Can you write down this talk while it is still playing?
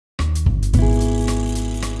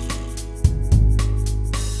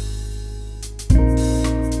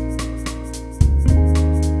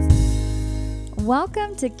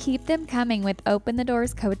Welcome to Keep Them Coming with Open the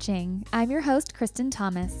Doors Coaching. I'm your host, Kristen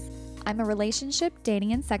Thomas. I'm a relationship,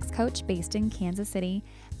 dating, and sex coach based in Kansas City,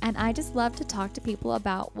 and I just love to talk to people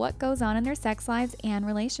about what goes on in their sex lives and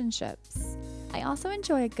relationships. I also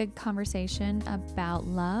enjoy a good conversation about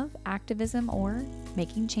love, activism, or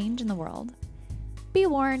making change in the world. Be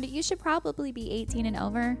warned, you should probably be 18 and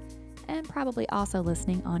over, and probably also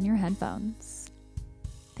listening on your headphones.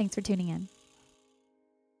 Thanks for tuning in.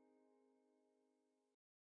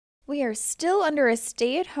 We are still under a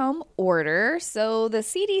stay-at-home order, so the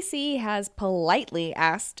CDC has politely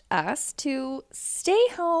asked us to stay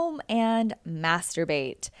home and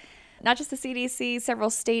masturbate. Not just the CDC, several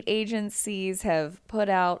state agencies have put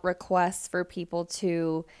out requests for people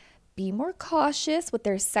to be more cautious with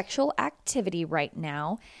their sexual activity right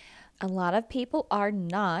now. A lot of people are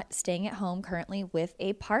not staying at home currently with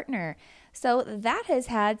a partner, so that has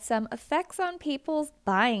had some effects on people's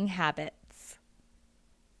buying habits.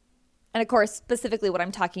 And of course, specifically what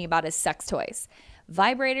I'm talking about is sex toys.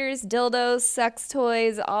 Vibrators, dildos, sex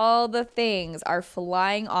toys, all the things are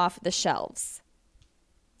flying off the shelves.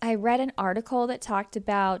 I read an article that talked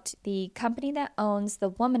about the company that owns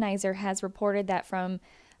the Womanizer has reported that from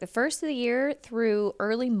the first of the year through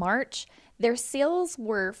early March, their sales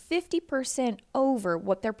were 50% over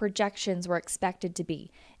what their projections were expected to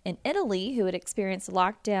be. In Italy, who had experienced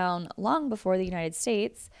lockdown long before the United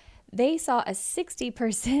States, they saw a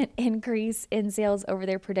 60% increase in sales over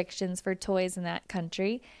their predictions for toys in that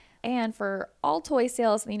country. And for all toy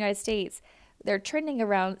sales in the United States, they're trending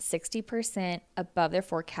around 60% above their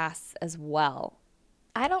forecasts as well.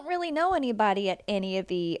 I don't really know anybody at any of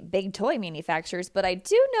the big toy manufacturers, but I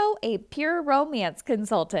do know a pure romance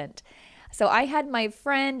consultant. So I had my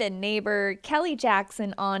friend and neighbor Kelly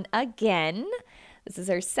Jackson on again. This is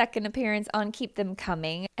her second appearance on Keep Them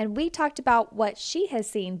Coming, and we talked about what she has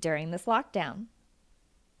seen during this lockdown.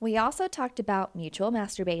 We also talked about mutual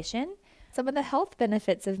masturbation, some of the health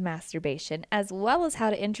benefits of masturbation, as well as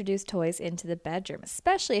how to introduce toys into the bedroom,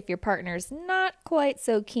 especially if your partner's not quite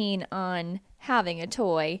so keen on having a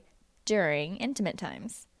toy during intimate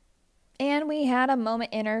times. And we had a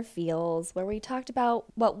moment in our feels where we talked about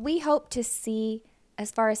what we hope to see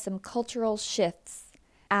as far as some cultural shifts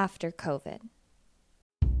after COVID.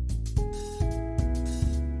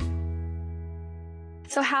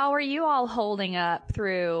 So how are you all holding up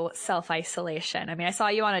through self-isolation? I mean, I saw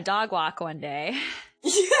you on a dog walk one day.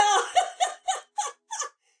 Yeah.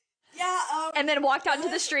 And then walked out into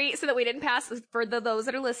the street so that we didn't pass. For those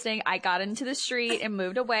that are listening, I got into the street and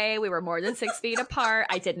moved away. We were more than 6 feet apart.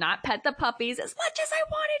 I did not pet the puppies as much as I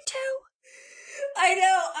wanted to. I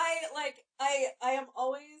know.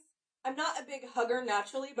 I'm not a big hugger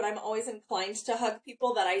naturally, but I'm always inclined to hug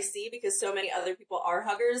people that I see because so many other people are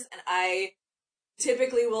huggers, and I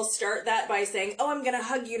typically will start that by saying, "Oh, I'm going to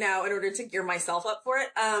hug you now," in order to gear myself up for it.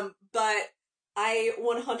 But I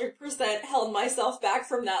 100% held myself back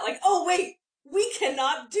from that. Like, oh, wait, we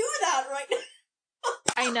cannot do that right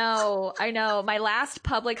now. I know. My last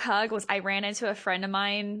public hug was I ran into a friend of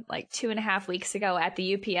mine like 2.5 weeks ago at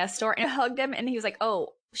the UPS store and I hugged him and he was like, "Oh,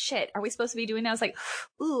 shit, are we supposed to be doing that?" I was like,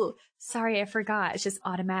 "Ooh, sorry, I forgot." It's just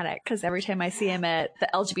automatic because every time I see him at the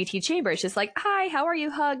LGBT chamber, it's just like, "Hi, how are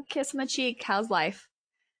you?" Hug, kiss on the cheek. How's life?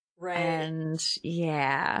 Right. And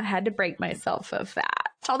yeah, I had to break myself of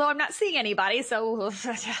that. Although I'm not seeing anybody, so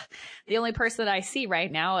the only person that I see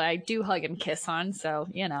right now, I do hug and kiss on. So,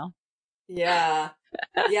 you know. Yeah.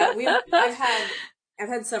 Yeah. I've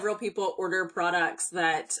had several people order products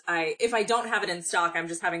that if I don't have it in stock, I'm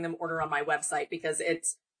just having them order on my website because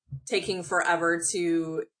it's taking forever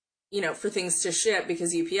to, for things to ship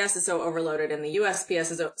because UPS is so overloaded and the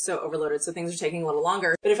USPS is so overloaded. So things are taking a little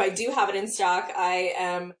longer. But if I do have it in stock, I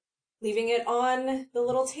am leaving it on the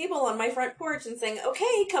little table on my front porch and saying,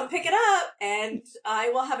 "Okay, come pick it up." And I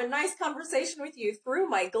will have a nice conversation with you through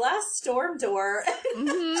my glass storm door.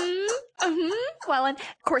 Well, and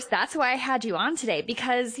of course, that's why I had you on today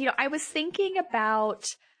because, I was thinking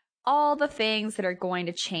about all the things that are going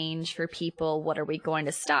to change for people. What are we going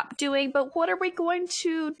to stop doing? But what are we going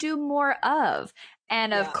to do more of?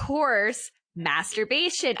 And of course,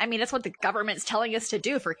 masturbation. I mean, that's what the government's telling us to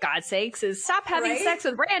do, for God's sakes, is stop having sex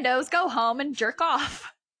with randos, go home and jerk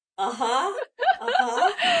off.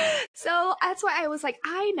 So that's why I was like,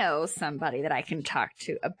 I know somebody that I can talk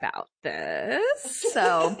to about this.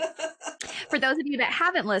 So for those of you that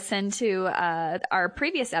haven't listened to our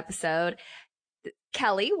previous episode,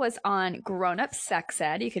 Kelly was on Grown Up Sex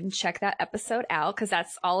Ed. You can check that episode out because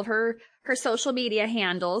that's all of her social media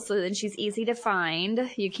handles. So then she's easy to find.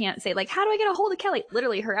 You can't say like, how do I get a hold of Kelly?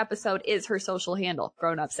 Literally her episode is her social handle,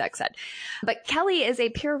 Grown Up Sex Ed. But Kelly is a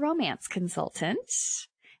pure romance consultant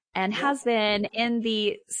and has been in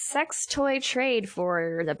the sex toy trade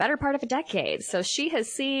for the better part of a decade. So she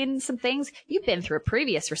has seen some things. You've been through a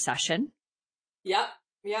previous recession. Yep.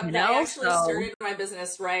 Yep. You know, I actually started my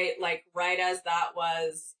business right as that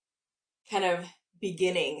was kind of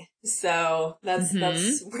beginning. So that's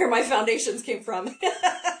where my foundations came from.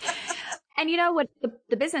 And you know what,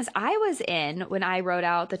 the business I was in when I wrote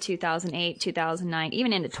out the 2008, 2009,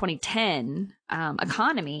 even into 2010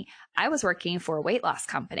 economy, I was working for a weight loss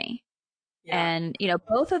company. Yeah. And, you know,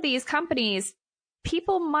 both of these companies,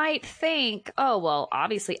 people might think, oh, well,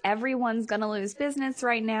 obviously everyone's going to lose business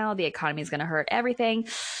right now. The economy is going to hurt everything.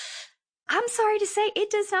 I'm sorry to say it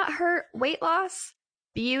does not hurt weight loss,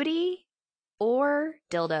 beauty, or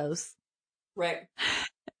dildos. Right.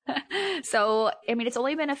 So, I mean, it's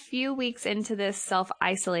only been a few weeks into this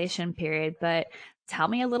self-isolation period, but tell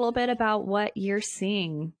me a little bit about what you're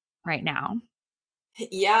seeing right now.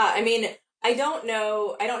 Yeah, I mean, I don't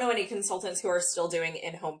know any consultants who are still doing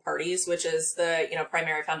in-home parties, which is the, you know,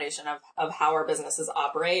 primary foundation of how our businesses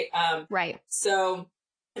operate. Right. So,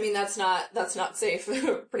 I mean, that's not safe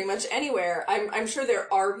pretty much anywhere. I'm sure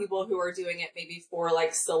there are people who are doing it maybe for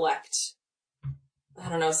like select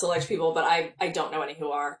people, but I don't know any who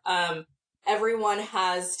are. Everyone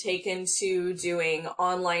has taken to doing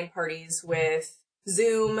online parties with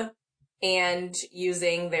Zoom and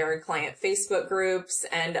using their client Facebook groups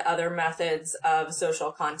and other methods of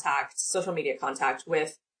social media contact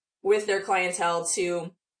with their clientele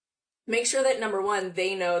to make sure that, number one,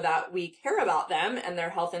 they know that we care about them and their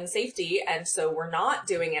health and safety. And so we're not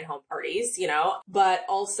doing in-home parties, you know, but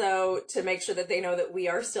also to make sure that they know that we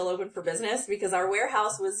are still open for business because our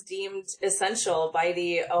warehouse was deemed essential by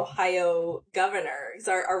the Ohio governor.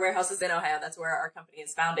 So our warehouse is in Ohio. That's where our company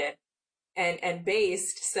is founded and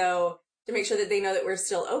based. So to make sure that they know that we're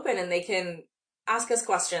still open and they can ask us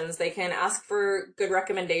questions, they can ask for good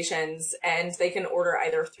recommendations, and they can order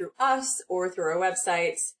either through us or through our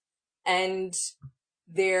websites. And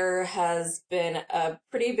there has been a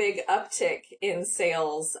pretty big uptick in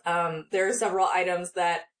sales. There are several items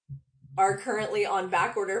that are currently on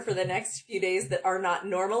back order for the next few days that are not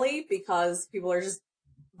normally because people are just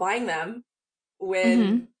buying them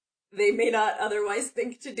when they may not otherwise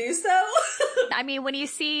think to do so. I mean, when you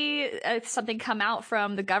see something come out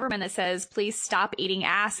from the government that says, please stop eating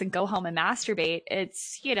ass and go home and masturbate,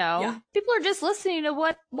 it's, you know, people are just listening to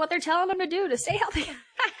what they're telling them to do to stay healthy.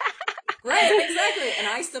 Right, exactly. And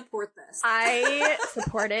I support this. I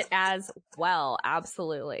support it as well.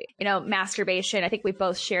 Absolutely. You know, masturbation, I think we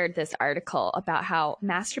both shared this article about how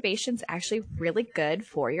masturbation's actually really good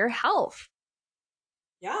for your health.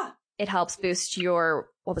 Yeah. It helps boost your,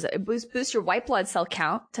 It boost your white blood cell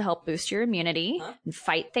count to help boost your immunity and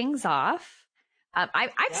fight things off.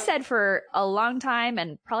 I've said for a long time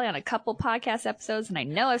and probably on a couple podcast episodes, and I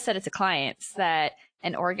know I've said it to clients, that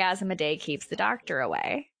an orgasm a day keeps the doctor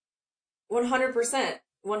away. 100%.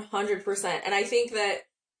 100%. And I think that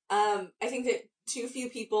too few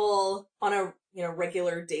people on a, you know,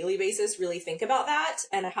 regular daily basis really think about that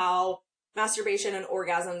and how masturbation and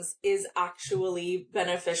orgasms is actually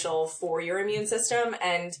beneficial for your immune system.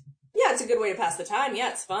 And yeah, it's a good way to pass the time.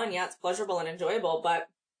 Yeah, it's fun. Yeah, it's pleasurable and enjoyable, but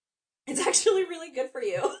it's actually really good for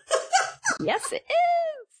you. Yes, it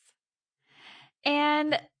is.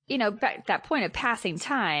 And, you know, back that point of passing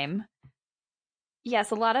time,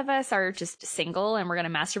 yes, a lot of us are just single and we're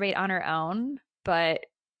going to masturbate on our own, but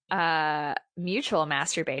mutual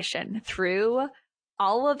masturbation through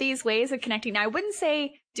all of these ways of connecting. Now, I wouldn't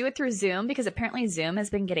say do it through Zoom because apparently Zoom has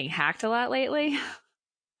been getting hacked a lot lately.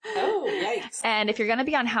 Oh, yikes. And if you're going to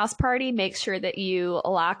be on House Party, make sure that you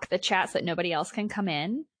lock the chat so that nobody else can come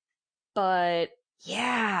in. But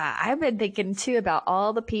yeah, I've been thinking too about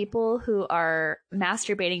all the people who are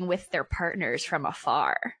masturbating with their partners from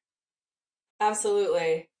afar.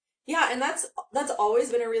 Absolutely. Yeah, and that's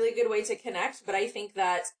always been a really good way to connect, but I think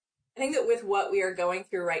that with what we are going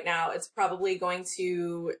through right now, it's probably going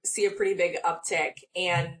to see a pretty big uptick,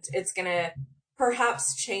 and it's going to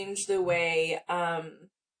perhaps change the way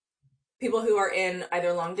people who are in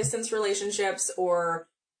either long distance relationships or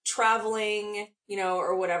traveling, you know,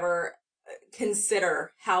 or whatever,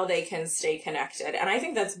 consider how they can stay connected. And I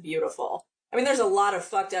think that's beautiful. I mean, there's a lot of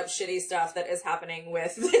fucked up, shitty stuff that is happening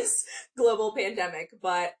with this global pandemic,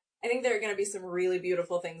 but I think there are going to be some really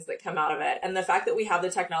beautiful things that come out of it. And the fact that we have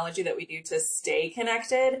the technology that we do to stay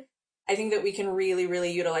connected I think that we can really,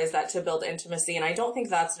 really utilize that to build intimacy. And I don't think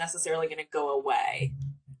that's necessarily going to go away.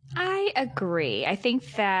 I agree. I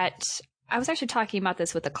think that I was actually talking about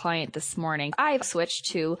this with a client this morning. I've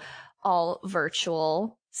switched to all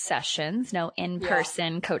virtual sessions, no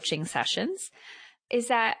in-person coaching sessions. Is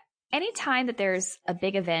that anytime that there's a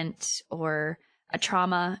big event or a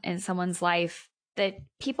trauma in someone's life, that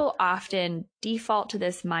people often default to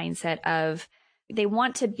this mindset of they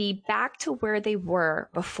want to be back to where they were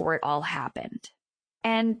before it all happened.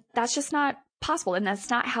 And that's just not possible. And that's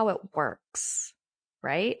not how it works,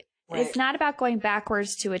 right? It's not about going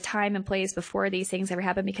backwards to a time and place before these things ever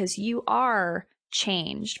happen, because you are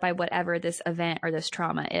changed by whatever this event or this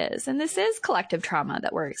trauma is. And this is collective trauma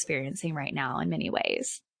that we're experiencing right now in many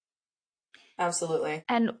ways. Absolutely.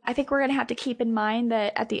 And I think we're going to have to keep in mind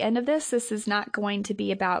that at the end of this is not going to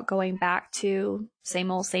be about going back to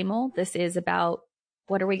same old, same old. This is about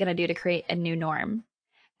what are we going to do to create a new norm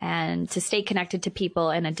and to stay connected to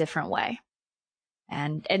people in a different way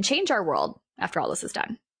and change our world after all this is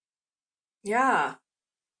done. Yeah.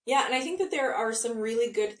 Yeah. And I think that there are some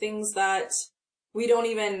really good things that we don't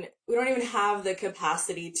even have the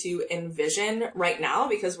capacity to envision right now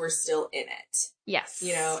because we're still in it. Yes.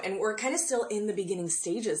 And we're kind of still in the beginning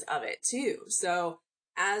stages of it too. So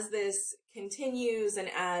as this continues and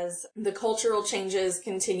as the cultural changes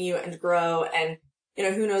continue and grow, and,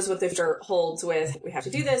 who knows what the future holds with, we have to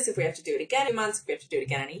do this, if we have to do it again in months, if we have to do it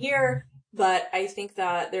again in a year. But I think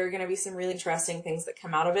that there are going to be some really interesting things that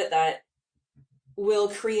come out of it that will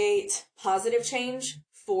create positive change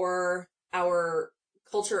for our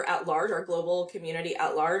culture at large, our global community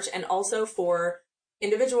at large, and also for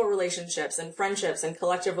individual relationships and friendships and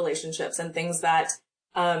collective relationships and things that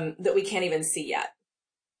that we can't even see yet.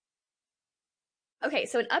 Okay,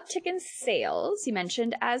 so an uptick in sales you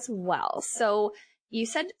mentioned as well. So you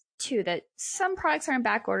said too that some products are in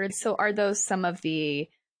back ordered. So are those some of the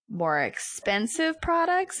more expensive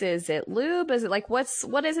products? Is it lube? Is it like what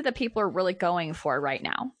is it that people are really going for right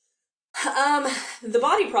now? The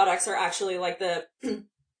body products are actually like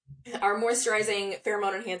our moisturizing,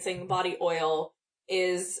 pheromone enhancing body oil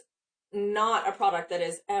is not a product that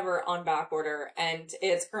is ever on back order, and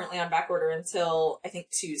it's currently on back order until I think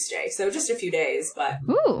Tuesday. So just a few days, but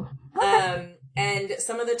ooh. Okay. And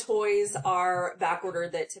some of the toys are back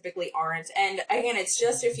ordered that typically aren't. And again, it's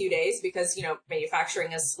just a few days because,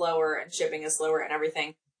 manufacturing is slower and shipping is slower and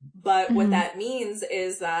everything. But what that means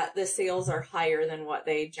is that the sales are higher than what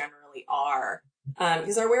they generally are.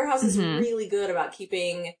 Because our warehouse is really good about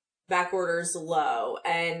keeping back orders low.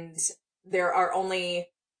 And there are only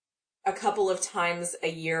a couple of times a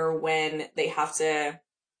year when they have to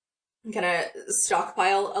kind of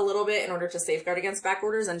stockpile a little bit in order to safeguard against back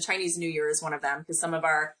orders. And Chinese New Year is one of them because some of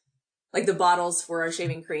our, the bottles for our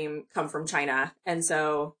shaving cream come from China. And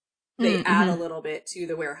so they add a little bit to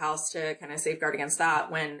the warehouse to kind of safeguard against that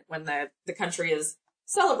when the country is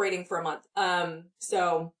celebrating for a month.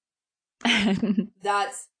 So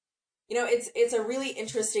that's, it's a really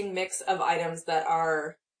interesting mix of items that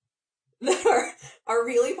are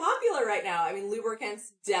really popular right now. I mean,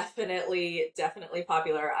 lubricants definitely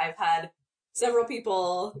popular. I've had several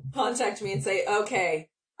people contact me and say, okay,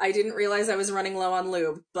 I didn't realize I was running low on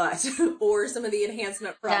lube, but, or some of the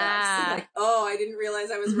enhancement products. Like, oh, I didn't realize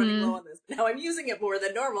I was running low on this. Now I'm using it more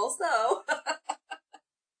than normal, so.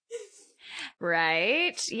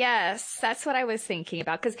 Right. Yes. That's what I was thinking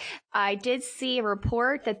about. Because I did see a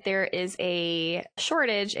report that there is a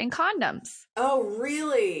shortage in condoms. Oh,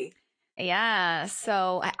 really? Yeah.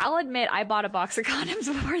 So I'll admit I bought a box of condoms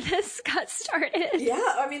before this got started. Yeah.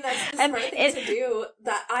 I mean, that's the smart thing to do.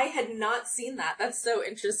 That I had not seen that. That's so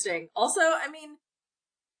interesting. Also, I mean,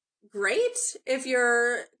 great if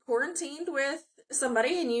you're quarantined with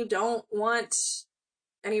somebody and you don't want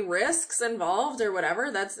any risks involved or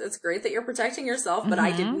whatever. It's great that you're protecting yourself, but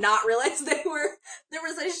I did not realize there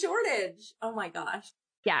was a shortage. Oh my gosh.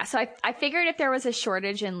 Yeah, so I figured if there was a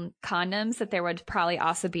shortage in condoms that there would probably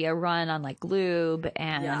also be a run on like lube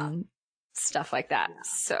and stuff like that. Yeah.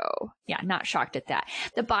 So yeah, not shocked at that.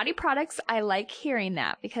 The body products, I like hearing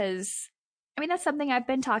that because I mean, that's something I've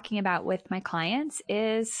been talking about with my clients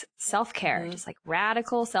is self-care, just like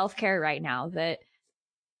radical self-care right now. That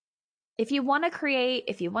if you want to create,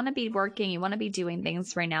 if you want to be working, you want to be doing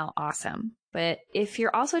things right now, awesome. But if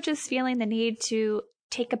you're also just feeling the need to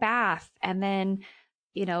take a bath and then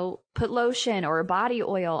put lotion or body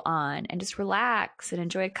oil on and just relax and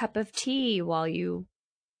enjoy a cup of tea while you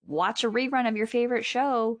watch a rerun of your favorite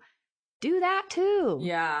show, do that too.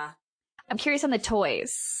 Yeah. I'm curious on the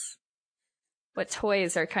toys. What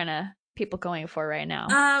toys are kind of people going for right now?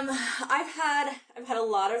 I've had a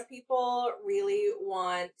lot of people really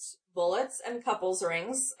want bullets and couples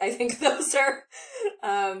rings. I think those are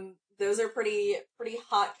pretty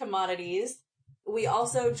hot commodities. We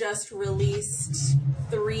also just released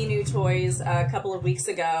 3 new toys a couple of weeks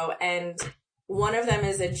ago, and one of them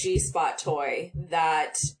is a G-Spot toy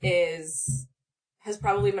that has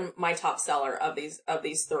probably been my top seller of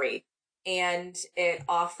these 3. And it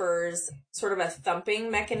offers sort of a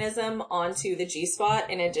thumping mechanism onto the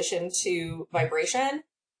G-Spot in addition to vibration.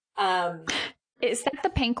 Is that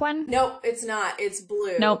the pink one? No, it's not. It's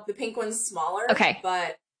blue. Nope. The pink one's smaller. Okay.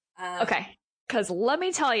 But okay. Because let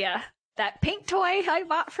me tell you, that pink toy I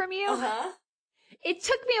bought from you, it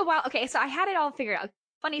took me a while. Okay, so I had it all figured out.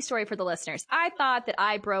 Funny story for the listeners. I thought that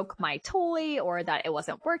I broke my toy or that it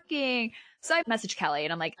wasn't working. So I messaged Kelly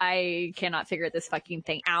and I'm like, I cannot figure this fucking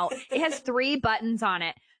thing out. It has 3 buttons on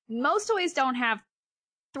it. Most toys don't have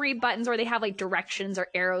 3 buttons, or they have like directions or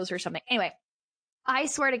arrows or something. Anyway, I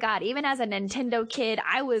swear to God, even as a Nintendo kid,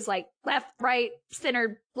 I was like left, right,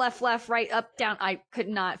 center, left, right, up, down. I could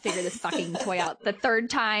not figure this fucking toy out the 3rd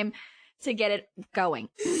time to get it going.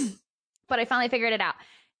 But I finally figured it out.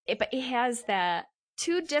 But it has the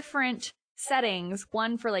 2 different settings,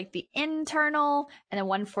 one for like the internal and then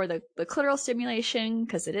one for the clitoral stimulation,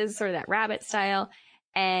 because it is sort of that rabbit style.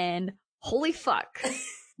 And holy fuck,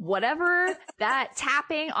 whatever that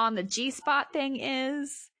tapping on the G-Spot thing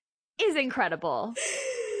is incredible.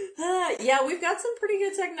 Yeah, we've got some pretty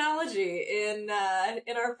good technology in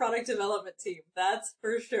our product development team. That's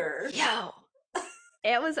for sure. Yo,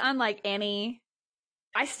 it was unlike any.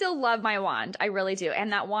 I still love my wand. I really do.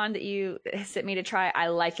 And that wand that you sent me to try, I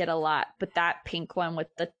like it a lot. But that pink one with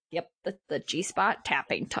the G-Spot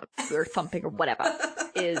tapping or thumping or whatever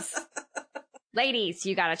is, ladies,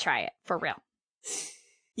 you gotta try it for real.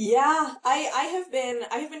 Yeah, I have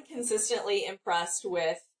been consistently impressed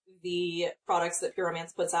with the products that Pure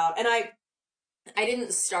Romance puts out. And I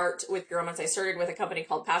didn't start with Pure Romance. I started with a company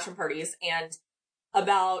called Passion Parties, and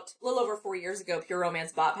about a little over 4 years ago, Pure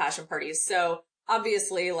Romance bought Passion Parties. So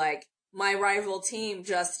obviously, like, my rival team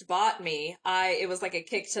just bought me. It was like a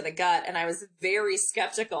kick to the gut, and I was very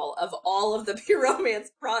skeptical of all of the Pure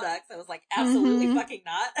Romance products. I was like, absolutely fucking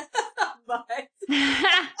not.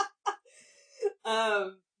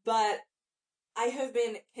 But I have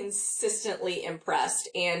been consistently impressed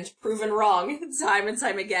and proven wrong time and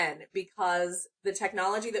time again, because the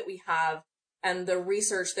technology that we have and the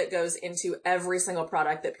research that goes into every single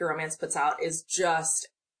product that Pure Romance puts out is just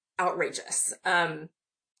outrageous.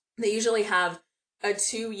 They usually have a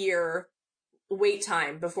 2-year wait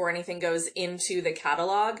time before anything goes into the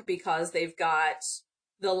catalog, because they've got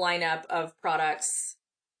the lineup of products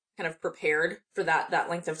kind of prepared for that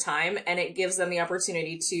length of time. And it gives them the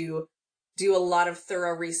opportunity to do a lot of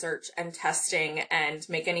thorough research and testing and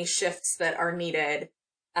make any shifts that are needed.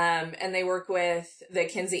 And they work with the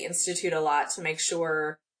Kinsey Institute a lot to make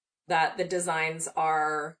sure that the designs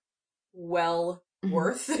are well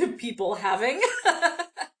worth people having.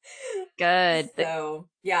 Good. So,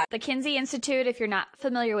 yeah. The Kinsey Institute, if you're not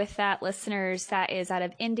familiar with that, listeners, that is out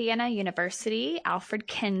of Indiana University. Alfred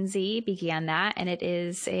Kinsey began that, and it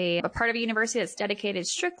is a part of a university that's dedicated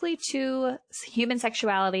strictly to human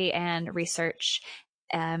sexuality and research.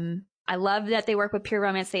 I love that they work with Pure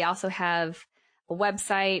Romance. They also have a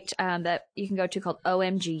website that you can go to called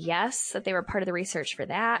OMG Yes, that they were part of the research for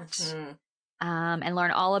that. And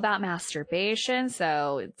learn all about masturbation.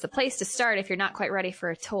 So it's a place to start if you're not quite ready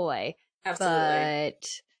for a toy. Absolutely. But,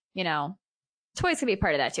 you know, toys can be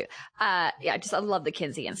part of that too. I love the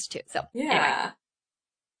Kinsey Institute. So yeah.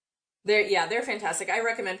 Anyway. They're fantastic. I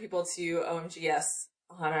recommend people to OMGS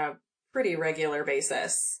on a pretty regular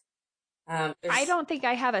basis. I don't think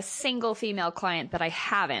I have a single female client that I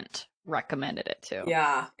haven't recommended it to.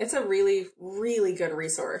 Yeah, it's a really, really good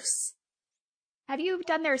resource. Have you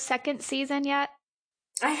done their 2nd season yet?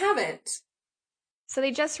 I haven't. So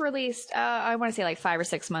they just released, I want to say like 5 or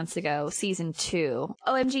 6 months ago, season 2.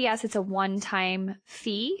 OMGS, it's a one-time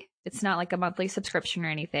fee. It's not like a monthly subscription or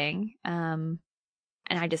anything. And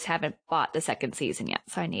I just haven't bought the 2nd season yet,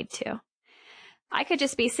 so I need to. I could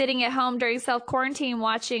just be sitting at home during self-quarantine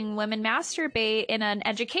watching women masturbate in an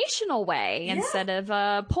educational way instead of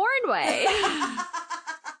a porn way.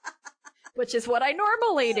 Which is what I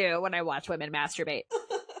normally do when I watch women masturbate.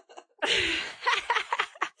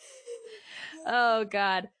 Oh,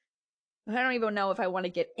 God. I don't even know if I want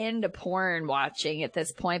to get into porn watching at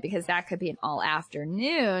this point, because that could be an all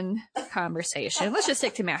afternoon conversation. Let's just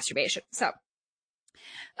stick to masturbation. So,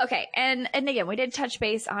 okay. And again, we did touch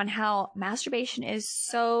base on how masturbation is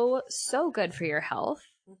so good for your health.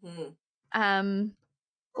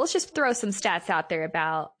 let's just throw some stats out there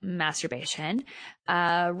about masturbation.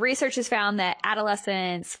 Research has found that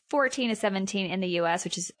adolescents 14 to 17 in the US,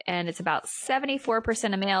 and it's about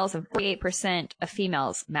 74% of males and 48% of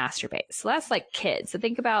females masturbate. So that's like kids. So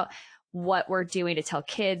think about what we're doing to tell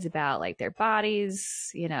kids about like their bodies,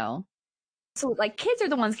 you know. So like kids are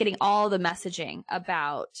the ones getting all the messaging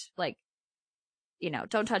about like, you know,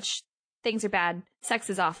 don't touch, things are bad, sex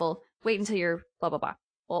is awful, wait until you're blah, blah, blah.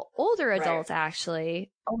 Well, older adults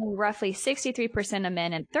actually, only roughly 63% of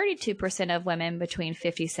men and 32% of women between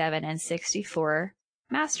 57 and 64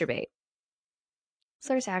 masturbate.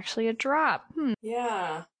 So there's actually a drop.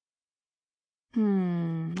 Yeah.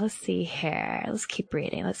 Let's see here. Let's keep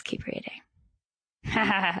reading.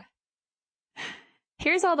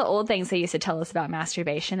 Here's all the old things they used to tell us about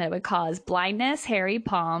masturbation that would cause blindness, hairy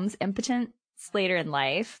palms, impotence later in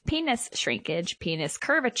life, penis shrinkage, penis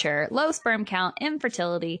curvature, low sperm count,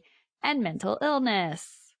 infertility, and mental illness.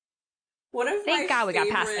 Thank God we got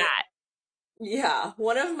past that. Yeah.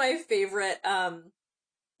 One of my favorite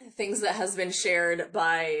things that has been shared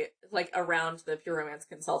by like around the Pure Romance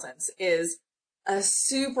consultants is a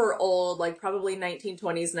super old, like probably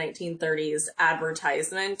 1920s, 1930s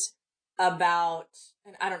advertisement about,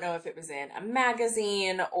 and I don't know if it was in a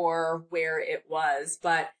magazine or where it was,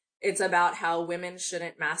 but it's about how women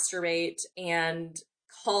shouldn't masturbate and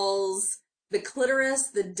calls the clitoris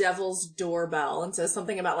the devil's doorbell and says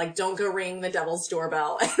something about like, don't go ring the devil's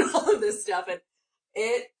doorbell and all of this stuff. And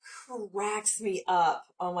it cracks me up.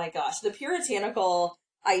 Oh my gosh. The puritanical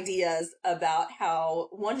ideas about how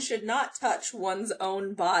one should not touch one's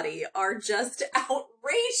own body are just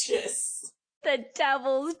outrageous. The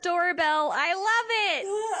devil's doorbell. I love it.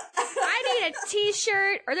 I need a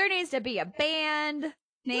t-shirt, or there needs to be a band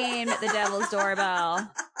named the Devil's Doorbell.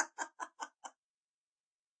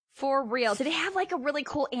 For real. Did they have like a really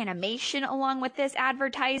cool animation along with this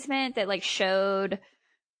advertisement that like showed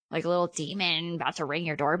like a little demon about to ring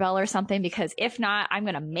your doorbell or something? Because if not, I'm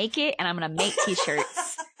going to make it, and I'm going to make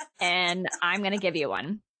t-shirts and I'm going to give you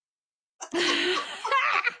one. The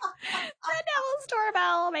Devil's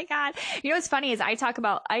Doorbell. Oh my God. You know what's funny is I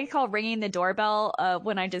call ringing the doorbell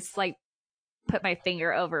when I just like put my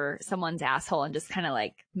finger over someone's asshole and just kind of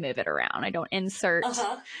like move it around. I don't insert.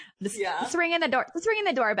 Let's ring in the door. Let's ring in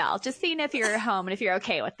the doorbell. Just seeing if you're home and if you're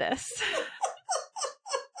okay with this.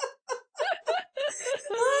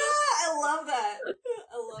 I love that.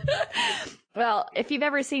 Well, if you've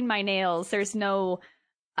ever seen my nails, there's no,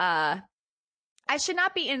 I should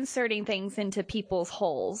not be inserting things into people's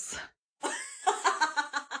holes.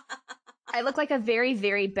 I look like a very,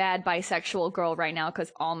 very bad bisexual girl right now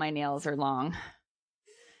because all my nails are long.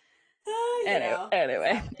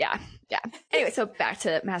 Anyway, yeah. Anyway, so back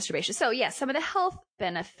to masturbation. So yeah, some of the health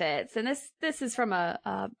benefits, and this is from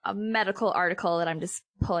a medical article that I'm just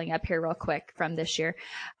pulling up here real quick from this year.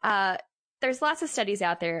 There's lots of studies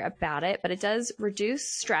out there about it, but it does reduce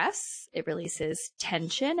stress. It releases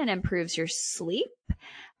tension and improves your sleep.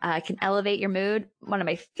 It can elevate your mood. One of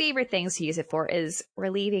my favorite things to use it for is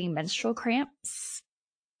relieving menstrual cramps.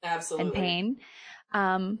 Absolutely. And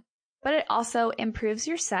pain. But it also improves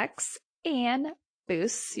your sex and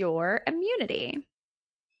boosts your immunity.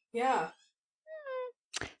 Yeah.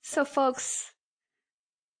 So folks,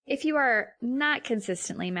 if you are not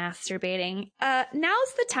consistently masturbating,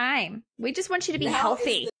 now's the time. We just want you to be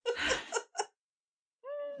healthy.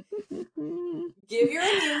 Give your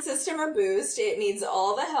immune system a boost. It needs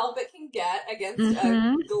all the help it can get against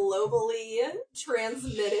a globally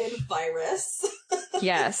transmitted virus.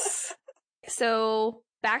 Yes. So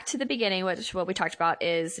back to the beginning, which what we talked about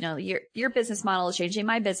is, you know, your business model is changing.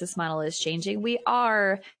 My business model is changing. We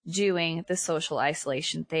are doing the social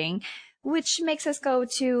isolation thing, which makes us go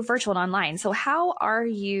to virtual and online. So how are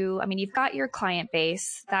you? I mean, you've got your client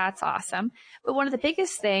base. That's awesome. But one of the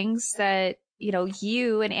biggest things that, you know,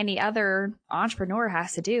 you and any other entrepreneur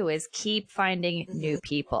has to do is keep finding new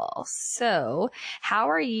people. So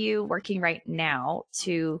how are you working right now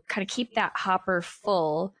to kind of keep that hopper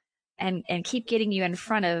full and keep getting you in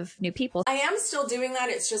front of new people? I am still doing that.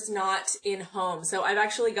 It's just not in home. So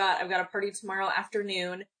I've got a party tomorrow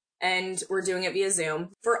afternoon, and we're doing it via Zoom.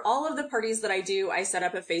 For all of the parties that I do, I set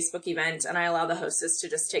up a Facebook event and I allow the hostess to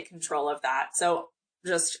just take control of that. So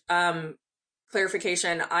just,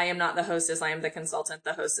 clarification, I am not the hostess. I am the consultant.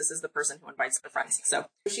 The hostess is the person who invites the friends. So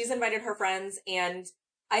she's invited her friends, and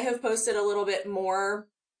I have posted a little bit more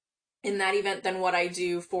in that event than what I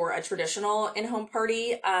do for a traditional in-home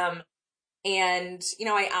party. And, you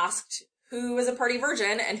know, I asked who is a party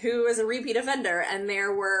virgin and who is a repeat offender. And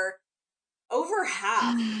there were over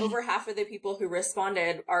half of the people who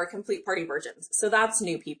responded are complete party virgins. So that's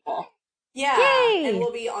new people. Yeah, and Yay!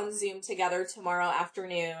 we'll be on Zoom together tomorrow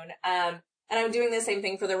afternoon. And I'm doing the same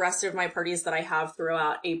thing for the rest of my parties that I have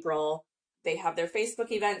throughout April. They have their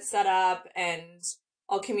Facebook event set up, and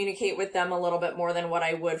I'll communicate with them a little bit more than what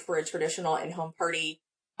I would for a traditional in-home party.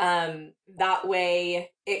 That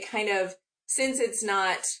way, it kind of, since it's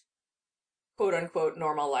not quote unquote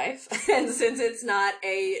normal life, and since it's not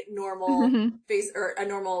a normal face or a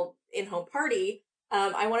normal in-home party,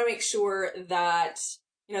 I want to make sure that,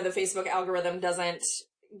 you know, the Facebook algorithm doesn't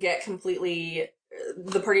get completely,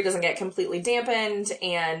 the party doesn't get completely dampened,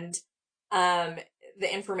 and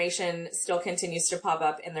the information still continues to pop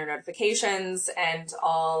up in their notifications and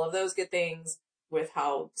all of those good things with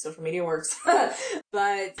how social media works.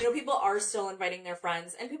 But, you know, people are still inviting their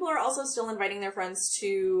friends, and people are also still inviting their friends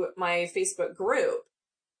to my Facebook group.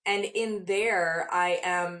 And in there, I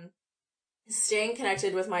am staying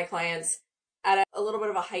connected with my clients at a little bit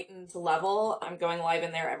of a heightened level. I'm going live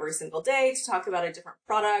in there every single day to talk about a different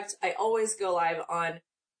product. I always go live on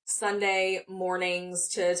Sunday mornings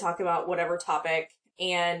to talk about whatever topic.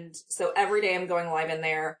 And so every day I'm going live in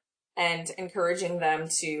there and encouraging them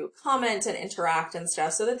to comment and interact and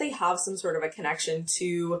stuff so that they have some sort of a connection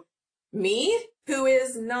to me, who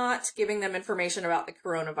is not giving them information about the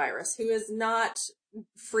coronavirus, who is not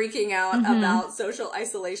freaking out about social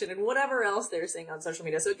isolation and whatever else they're seeing on social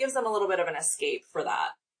media. So it gives them a little bit of an escape for that.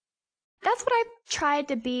 That's what I've tried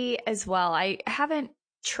to be as well. I haven't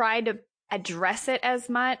tried to address it as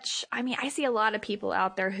much. I mean, I see a lot of people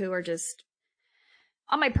out there who are just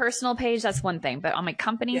on my personal page, that's one thing, but on my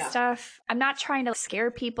company stuff, I'm not trying to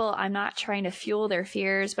scare people. I'm not trying to fuel their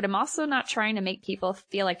fears, but I'm also not trying to make people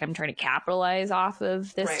feel like I'm trying to capitalize off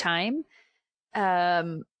of this time.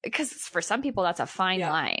 Because for some people, that's a fine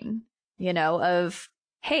line, you know, of,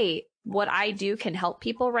 hey, what I do can help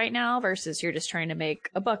people right now versus you're just trying to make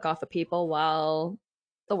a buck off of people while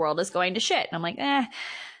the world is going to shit. And I'm like,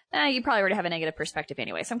 you probably already have a negative perspective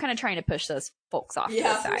anyway. So I'm kind of trying to push those folks off to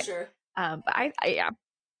the side. For sure. But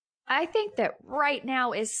I think that right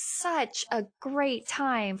now is such a great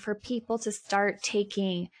time for people to start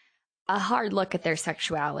taking a hard look at their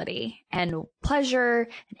sexuality and pleasure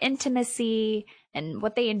and intimacy and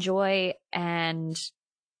what they enjoy, and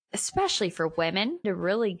especially for women to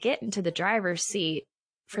really get into the driver's seat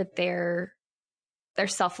for their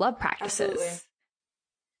self-love practices. Absolutely.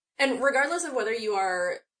 And regardless of whether you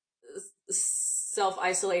are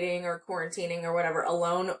self-isolating or quarantining or whatever,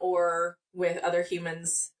 alone or with other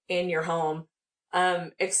humans in your home,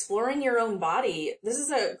 exploring your own body, this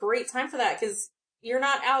is a great time for that because you're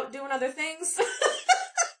not out doing other things.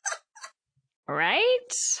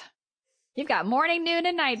 Right? You've got morning, noon,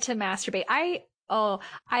 and night to masturbate.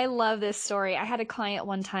 I love this story. I had a client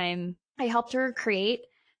one time. I helped her create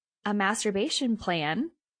a masturbation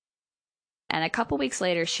plan. And a couple weeks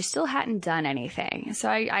later, she still hadn't done anything. So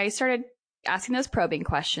I started asking those probing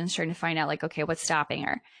questions, trying to find out, like, okay, what's stopping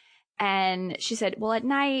her? And she said, well, at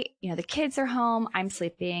night, you know, the kids are home. I'm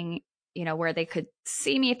sleeping, you know, where they could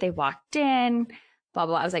see me if they walked in, blah, blah,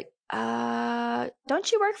 blah. I was like,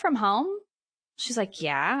 don't you work from home? She's like,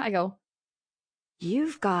 yeah. I go,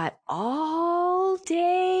 you've got all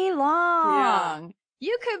day long. Yeah.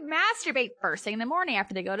 You could masturbate first thing in the morning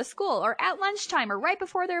after they go to school, or at lunchtime, or right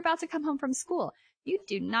before they're about to come home from school. You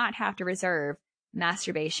do not have to reserve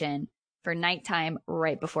masturbation for nighttime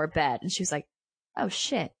right before bed. And she was like, oh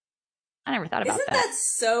shit, I never thought about that. Isn't that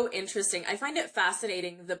so interesting? I find it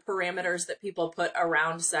fascinating, the parameters that people put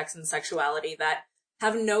around sex and sexuality that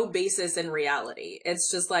have no basis in reality.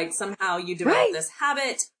 It's just like somehow you develop this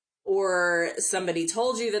habit, or somebody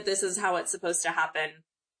told you that this is how it's supposed to happen,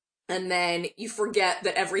 and then you forget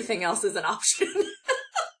that everything else is an option.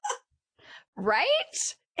 Right?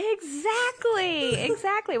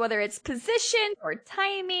 Exactly. Whether it's position or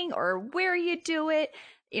timing or where you do it.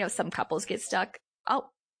 You know, some couples get stuck. Oh,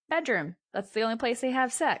 bedroom. That's the only place they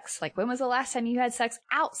have sex. Like, when was the last time you had sex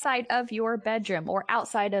outside of your bedroom or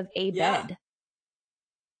outside of a bed?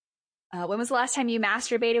 When was the last time you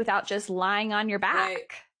masturbated without just lying on your back?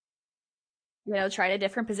 Right. You know, tried a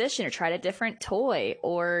different position or tried a different toy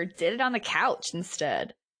or did it on the couch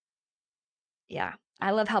instead. Yeah.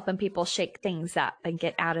 I love helping people shake things up and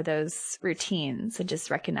get out of those routines and just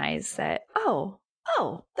recognize that, oh,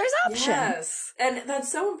 there's options. Yes. And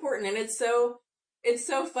that's so important. And it's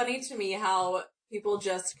so funny to me how people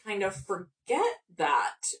just kind of forget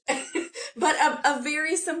that. But a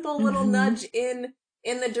very simple little nudge in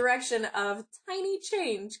the direction of tiny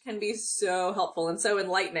change can be so helpful and so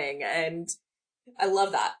enlightening. And I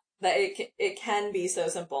love that it can be so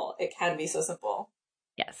simple. It can be so simple.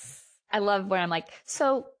 Yes. I love when I'm like,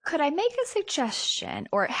 so could I make a suggestion?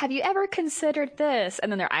 Or have you ever considered this?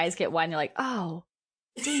 And then their eyes get wide and they're like, oh,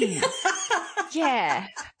 damn. Yeah.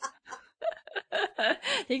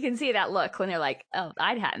 You can see that look when they're like, oh,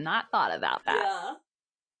 I had not thought about that. Yeah.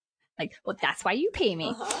 Like, well, that's why you pay me.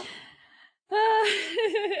 Uh-huh.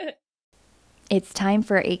 It's time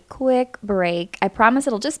for a quick break. I promise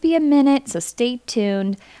it'll just be a minute, so stay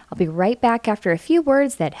tuned. I'll be right back after a few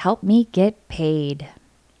words that help me get paid.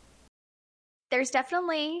 There's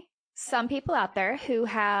definitely some people out there who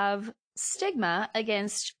have stigma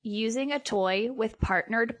against using a toy with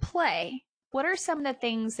partnered play. What are some of the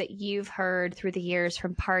things that you've heard through the years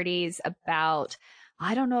from parties about,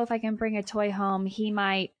 I don't know if I can bring a toy home, he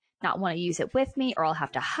might not want to use it with me, or I'll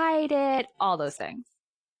have to hide it, all those things?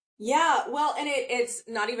 Yeah, well, and it's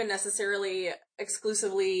not even necessarily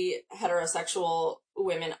exclusively heterosexual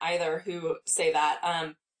women either who say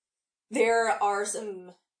that. There are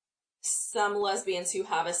some lesbians who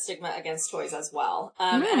have a stigma against toys as well.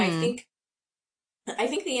 And I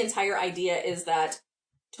think the entire idea is that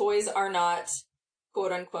toys are not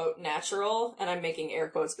quote unquote natural, and I'm making air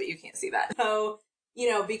quotes, but you can't see that. So,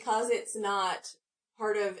 because it's not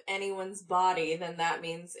part of anyone's body, then that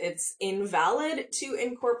means it's invalid to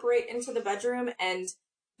incorporate into the bedroom. And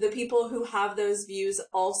the people who have those views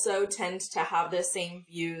also tend to have the same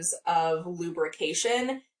views of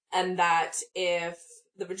lubrication, and that if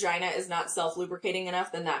the vagina is not self-lubricating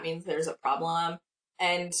enough, then that means there's a problem.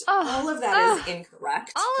 And all of that is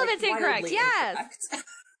incorrect. All of it's incorrect, yes. Incorrect.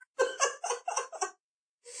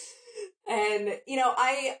 And,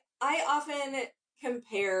 I often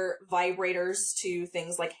compare vibrators to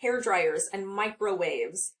things like hair dryers and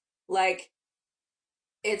microwaves. Like,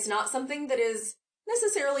 it's not something that is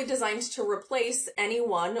necessarily designed to replace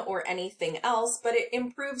anyone or anything else, but it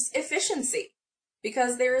improves efficiency.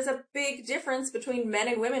 Because there is a big difference between men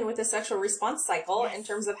and women with a sexual response cycle in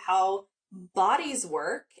terms of how bodies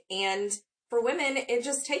work. And for women, it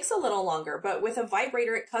just takes a little longer. But with a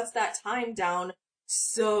vibrator, it cuts that time down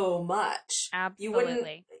so much. Absolutely. You wouldn't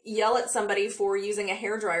yell at somebody for using a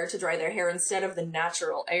hairdryer to dry their hair instead of the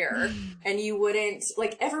natural air. And you wouldn't,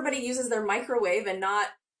 everybody uses their microwave and not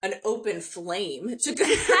an open flame to cook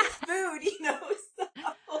food, So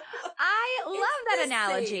I love that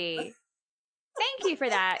analogy. Same. Thank you for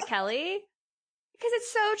that, Kelly. Because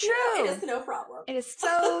it's so true. Yeah, it is no problem. It is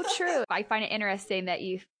so true. I find it interesting that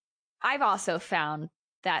I've also found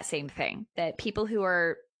that same thing, that people who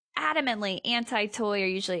are adamantly anti-toy are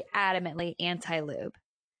usually adamantly anti-lube.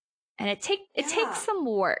 And it takes some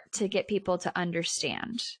work to get people to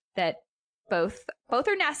understand that both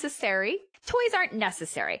are necessary. Toys aren't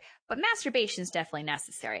necessary, but masturbation is definitely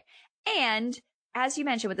necessary. And as you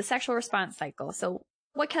mentioned with the sexual response cycle, so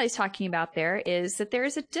what Kelly's talking about there is that there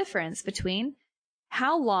is a difference between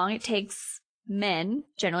how long it takes men,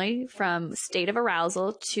 generally from state of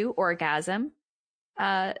arousal to orgasm.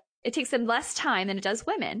 It takes them less time than it does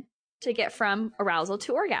women to get from arousal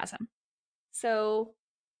to orgasm. So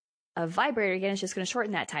a vibrator, again, is just going to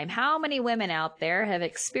shorten that time. How many women out there have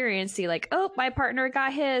experienced my partner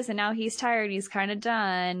got his and now he's tired, he's kind of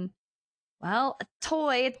done? Well, a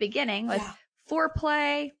toy at the beginning with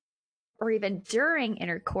foreplay or even during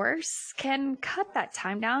intercourse can cut that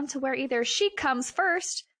time down to where either she comes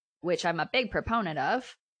first, which I'm a big proponent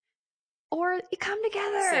of, or you come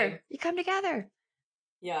together. Same. You come together.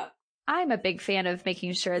 Yeah. I'm a big fan of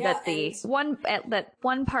making sure that that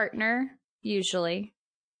one partner usually,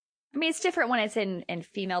 I mean, it's different when it's in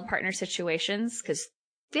female partner situations, because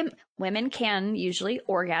women can usually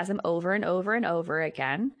orgasm over and over and over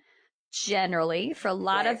again. Generally, for a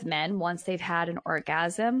lot of men, once they've had an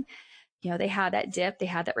orgasm, they had that dip, they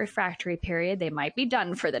had that refractory period, they might be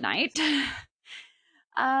done for the night.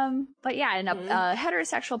 But yeah, in a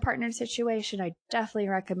heterosexual partner situation, I definitely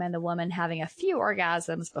recommend the woman having a few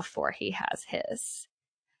orgasms before he has his.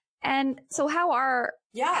 And so how are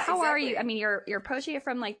you? I mean, you're approaching it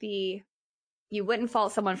from you wouldn't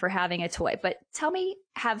fault someone for having a toy, but tell me,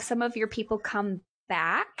 have some of your people come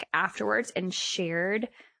back afterwards and shared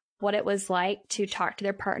what it was like to talk to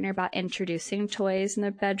their partner about introducing toys in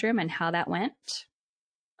the bedroom and how that went?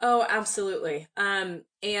 Oh, absolutely. And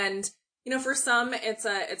for some, it's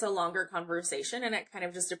a longer conversation, and it kind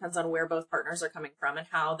of just depends on where both partners are coming from and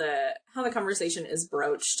how the conversation is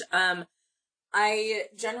broached. I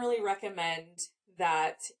generally recommend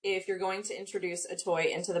that if you're going to introduce a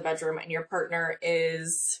toy into the bedroom and your partner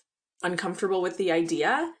is uncomfortable with the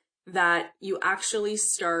idea, that you actually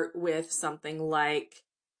start with something like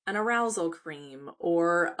an arousal cream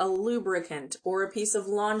or a lubricant or a piece of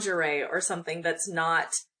lingerie or something that's not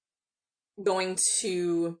going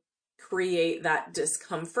to create that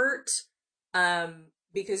discomfort,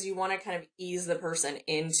 because you want to kind of ease the person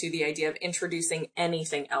into the idea of introducing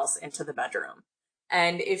anything else into the bedroom.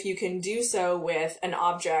 And if you can do so with an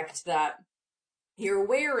object that you're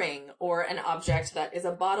wearing, or an object that is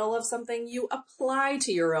a bottle of something you apply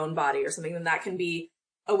to your own body or something, then that can be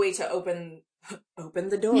a way to open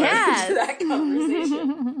the door to that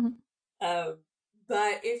conversation.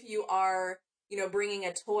 But if you are, bringing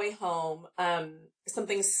a toy home,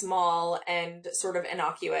 something small and sort of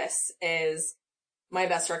innocuous is my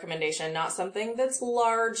best recommendation. Not something that's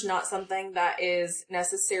large, not something that is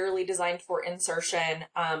necessarily designed for insertion.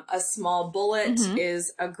 A small bullet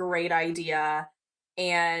is a great idea.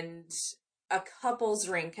 And a couples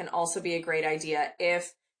ring can also be a great idea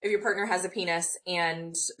if your partner has a penis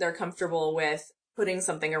and they're comfortable with putting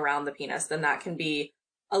something around the penis, then that can be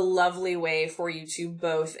a lovely way for you to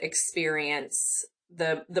both experience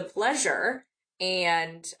the pleasure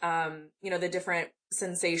and, the different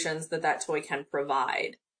sensations that toy can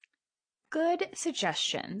provide. Good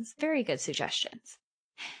suggestions. Very good suggestions.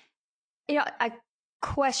 A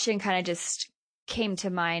question kind of just came to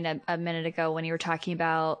mind a minute ago when you were talking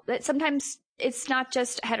about that sometimes it's not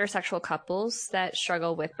just heterosexual couples that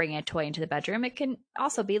struggle with bringing a toy into the bedroom. It can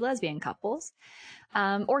also be lesbian couples,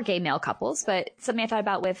 or gay male couples. But something I thought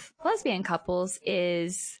about with lesbian couples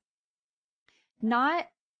is not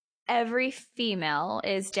every female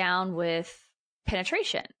is down with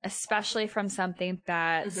penetration, especially from something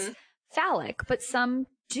that's phallic, but some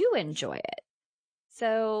do enjoy it.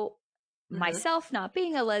 So myself not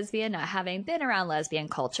being a lesbian, not having been around lesbian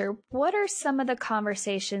culture, what are some of the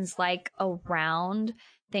conversations like around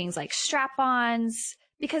things like strap-ons?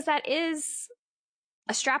 Because that is,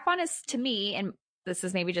 a strap-on is, to me, and this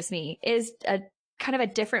is maybe just me, is a kind of a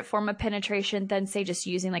different form of penetration than, say, just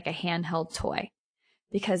using like a handheld toy.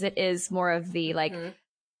 Because it is more of the like,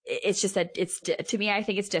 it's just that to me, I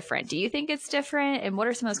think it's different. Do you think it's different? And what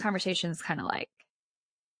are some of those conversations kind of like?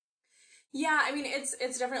 Yeah, I mean,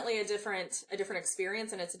 it's definitely a different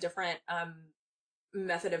experience, and it's a different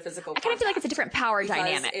method of physical contact. I kind of feel like it's a different power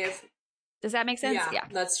dynamic. Does that make sense? Yeah,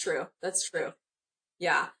 that's true.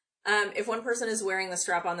 Yeah. If one person is wearing the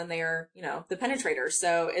strap-on, then they are, the penetrator.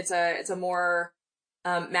 So it's a more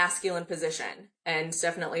masculine position, and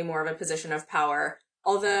definitely more of a position of power.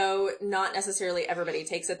 Although not necessarily everybody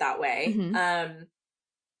takes it that way.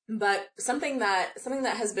 But something that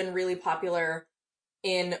has been really popular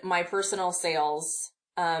in my personal sales,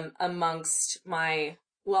 amongst my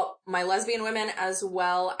lesbian women, as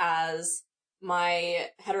well as my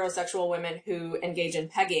heterosexual women who engage in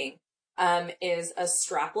pegging, is a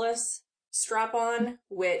strapless strap-on,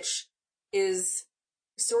 which is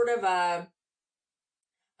sort of a,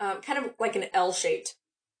 kind of like an L-shaped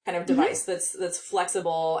kind of device that's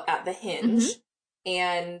flexible at the hinge,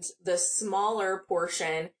 and the smaller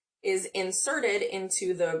portion is inserted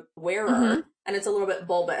into the wearer, and it's a little bit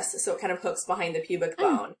bulbous, so it kind of hooks behind the pubic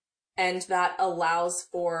bone, and that allows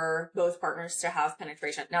for both partners to have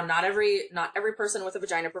penetration. Now, not every person with a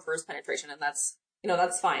vagina prefers penetration, and that's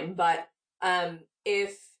fine, but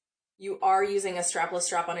if you are using a strapless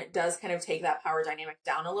strap-on, it does kind of take that power dynamic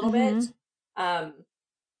down a little bit.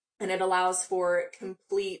 And it allows for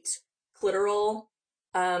complete clitoral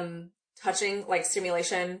touching, like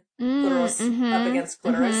stimulation, clitoris up against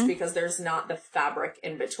clitoris, because there's not the fabric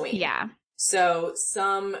in between. Yeah. So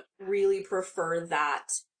some really prefer that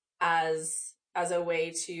as a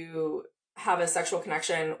way to have a sexual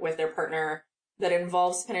connection with their partner that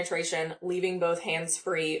involves penetration, leaving both hands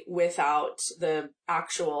free without the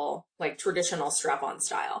actual, like, traditional strap-on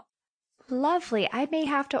style. Lovely. I may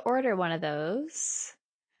have to order one of those.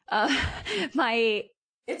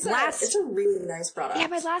 It's a really nice product. Yeah,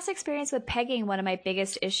 my last experience with pegging, one of my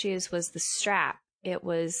biggest issues was the strap. It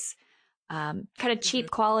was kind of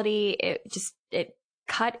cheap quality. It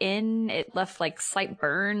cut in. It left like slight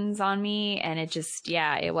burns on me, and it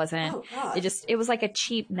wasn't. Oh, God. It was like a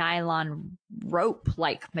cheap nylon rope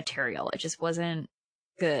like material. It just wasn't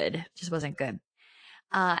good. And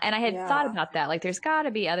I had thought about that. Like, there's got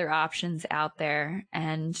to be other options out there,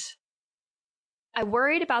 and I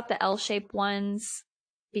worried about the L-shaped ones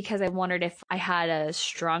because I wondered if I had a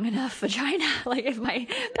strong enough vagina, like if my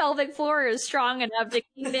pelvic floor is strong enough to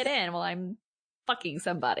keep it in while I'm fucking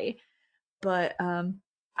somebody. But I'm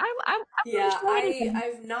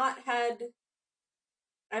I've not had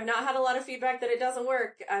a lot of feedback that it doesn't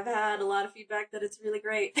work. I've had a lot of feedback that it's really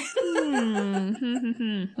great.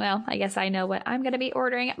 Well, I guess I know what I'm going to be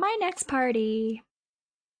ordering at my next party,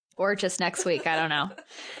 or just next week. I don't know.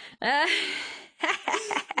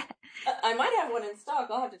 I might have one in stock.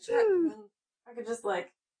 I'll have to check. I could just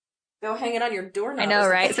Go hang it on your doorknob. I know,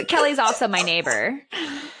 right? So Kelly's also my neighbor.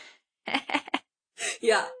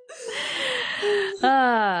 Yeah.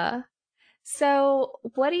 So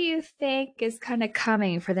what do you think is kind of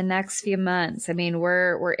coming for the next few months? I mean,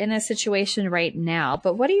 we're in a situation right now,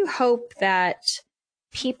 but what do you hope that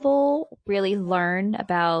people really learn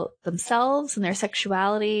about themselves and their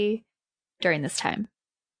sexuality during this time?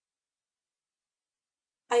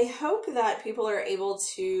 I hope that people are able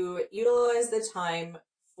to utilize the time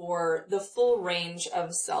for the full range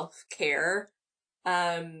of self-care.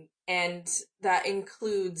 And that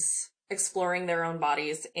includes exploring their own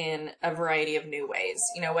bodies in a variety of new ways,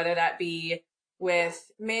 whether that be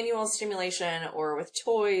with manual stimulation or with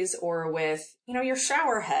toys or with, your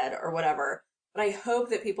shower head or whatever. But I hope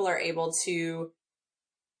that people are able to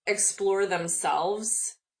explore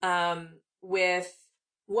themselves with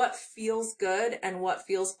what feels good and what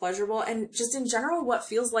feels pleasurable, and just in general what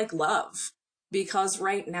feels like love, because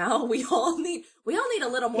right now we all need a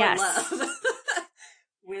little more love.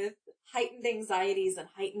 With heightened anxieties and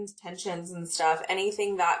heightened tensions and stuff,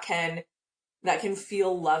 anything that can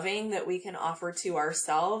feel loving that we can offer to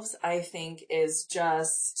ourselves, I think is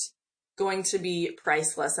just going to be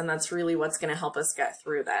priceless, and that's really what's going to help us get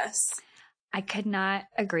through this. I could not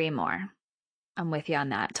agree more. I'm with you on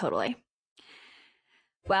that, totally.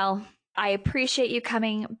 Well, I appreciate you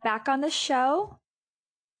coming back on the show.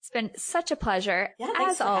 It's been such a pleasure,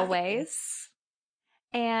 as always.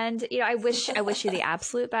 And, I wish you the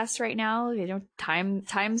absolute best right now.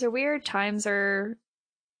 Times are weird. We're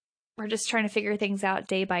just trying to figure things out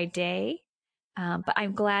day by day. But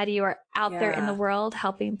I'm glad you are out there in the world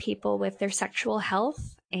helping people with their sexual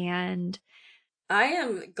health. And I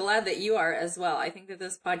am glad that you are as well. I think that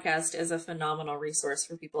this podcast is a phenomenal resource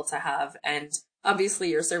for people to have, and obviously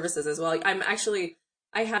your services as well.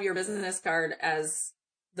 I have your business card as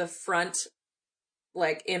the front,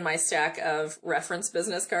 like in my stack of reference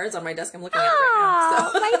business cards on my desk. I'm looking at it right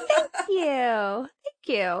now. So. Thank you. Thank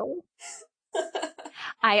you.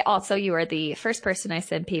 You are the first person I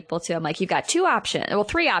send people to. I'm like, you've got 2 options. Well,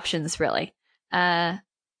 3 options, really.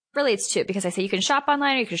 Really, it's 2, because I say you can shop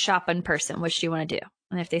online or you can shop in person. Which do you want to do?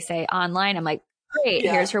 And if they say online, I'm like, great,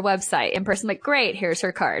 here's her website. In person, I'm like, great, here's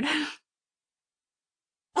her card.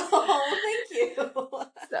 Oh, thank you.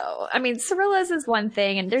 So, I mean, Cirilla's is one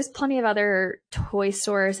thing, and there's plenty of other toy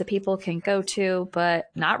stores that people can go to, but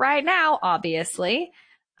not right now, obviously.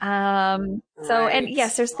 And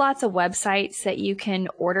yes, there's lots of websites that you can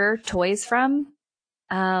order toys from.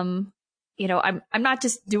 I'm not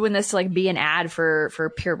just doing this to like be an ad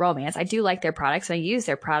for Pure Romance. I do like their products and I use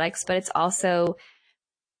their products, but it's also,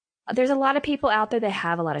 there's a lot of people out there that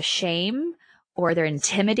have a lot of shame, or they're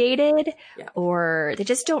intimidated, or they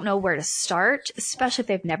just don't know where to start, especially if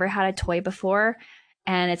they've never had a toy before.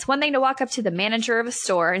 And it's one thing to walk up to the manager of a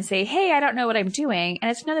store and say, hey, I don't know what I'm doing. And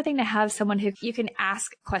it's another thing to have someone who you can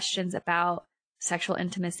ask questions about sexual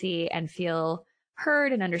intimacy and feel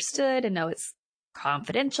heard and understood and know it's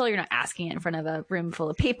confidential. You're not asking it in front of a room full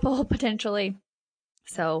of people, potentially.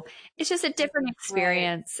 So it's just a different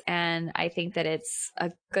experience. Right. And I think that it's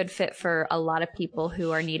a good fit for a lot of people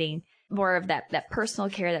who are needing more of that personal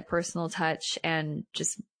care, that personal touch, and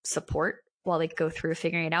just support while they go through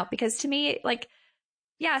figuring it out. Because to me, like,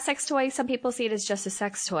 yeah, sex toy, some people see it as just a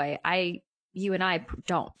sex toy. You and I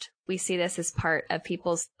don't. We see this as part of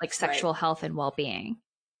people's like sexual health and well-being.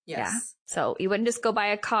 Yes. Yeah. So you wouldn't just go buy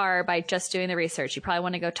a car by just doing the research. You probably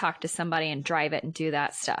want to go talk to somebody and drive it and do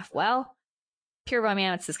that stuff. Well, Pure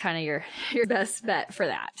Romance is kind of your best bet for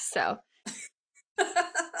that. So.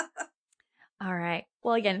 All right.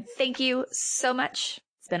 Well, again, thank you so much.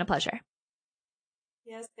 It's been a pleasure.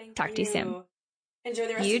 Yes, thank you. Talk to you soon. Enjoy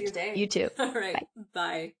the rest of your day. You too. All right.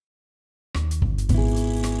 Bye.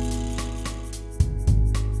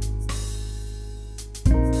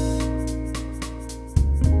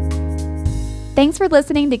 Thanks for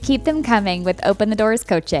listening to Keep Them Coming with Open the Doors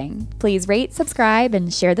Coaching. Please rate, subscribe,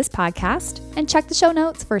 and share this podcast, and check the show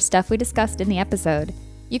notes for stuff we discussed in the episode.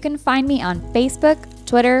 You can find me on Facebook,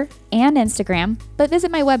 Twitter, and Instagram, but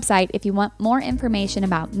visit my website if you want more information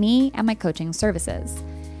about me and my coaching services.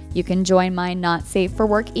 You can join my Not Safe for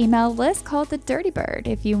Work email list called The Dirty Bird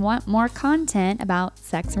if you want more content about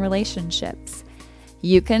sex and relationships.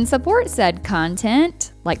 You can support said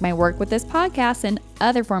content, like my work with this podcast and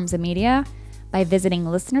other forms of media, by visiting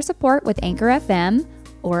listener support with Anchor FM,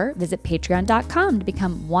 or visit patreon.com to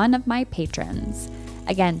become one of my patrons.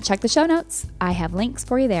 Again, check the show notes. I have links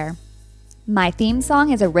for you there. My theme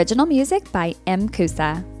song is original music by M.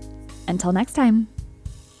 Kusa. Until next time.